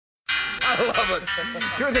I love it.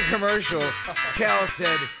 During the commercial, Cal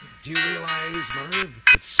said, "Do you realize, Merv,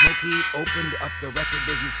 that Smokey opened up the record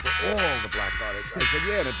business for all the black artists?" I said,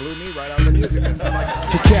 "Yeah, and it blew me right out of the music business." I'm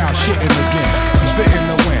like, To Cal shitting again, spitting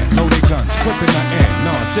the wind, loaded guns, clipping the end.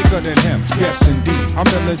 None sicker than him, yes indeed. I'm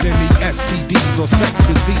illers in the STDs or sex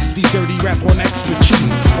disease. These dirty rats want extra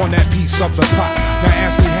cheese on that piece of the pot. Now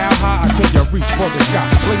ask me how high, I take a reach for the sky.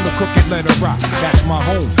 Fling the crooked letter rock, that's my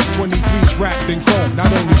home. 23's wrapped in chrome. Not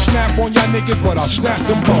only snap on y'all niggas, but I'll snap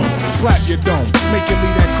them bones. Slap your dome, make you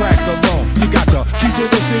leave that crack alone. You got the key to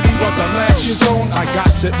the city, but the latch is on. I got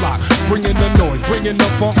it locked, bringing the noise, bringing the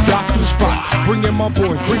funk, rock the spot. Bringing my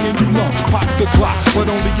boys, bringing you lumps, pop the clock. But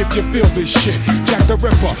only if you feel this shit. Jack the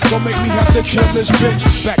Ripper, don't make me have to kill this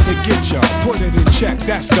bitch. Back to get ya, put it in check,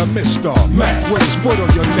 that's the Mr. Mac. With his foot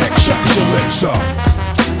on your neck, shut your lips up.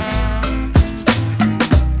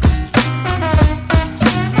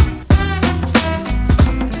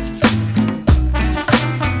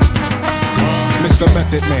 The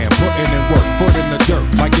method man, putting in work, foot in the dirt,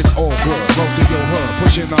 like it's all good. Roll through your hood,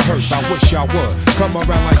 pushing the hearse, I wish I would. Come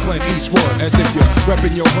around like Clint Eastwood, as if you're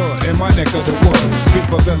repping your hood in my neck of the woods. Speak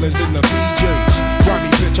for villains in the PJs. Grimy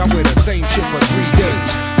bitch, I wear the same shit for 3 days.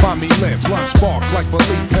 Find me lit, blunt spark like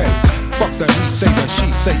Felipe. Fuck the he say the she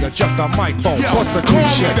say the just a microphone. What's the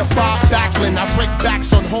cliche? Call me the Bob Backlund. I break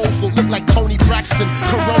backs on hoes that look like Tony Braxton.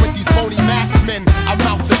 Corona with these bony masked men. I'm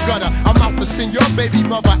out the gutter. I'm out to send your baby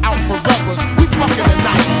mother out for rubbers. We fucking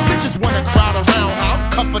tonight. Bitches wanna crowd around.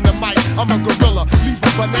 I'm cuffing the mic. I'm a gorilla. Leave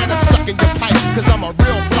a banana stuck in your pipe. Cause I'm a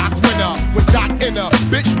real block winner. With Doc Inner.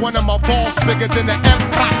 Bitch, one of my balls bigger than the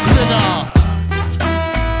Epcot Center.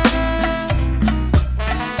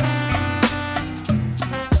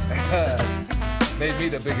 made me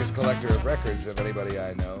the biggest collector of records of anybody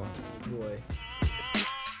I know. Boy.